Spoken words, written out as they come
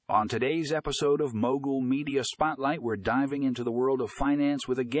On today's episode of Mogul Media Spotlight, we're diving into the world of finance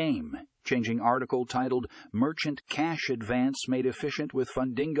with a game-changing article titled Merchant Cash Advance Made Efficient with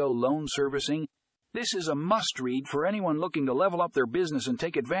Fundingo Loan Servicing. This is a must-read for anyone looking to level up their business and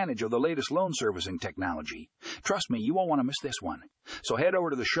take advantage of the latest loan servicing technology. Trust me, you won't want to miss this one. So head over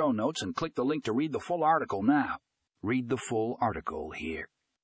to the show notes and click the link to read the full article now. Read the full article here.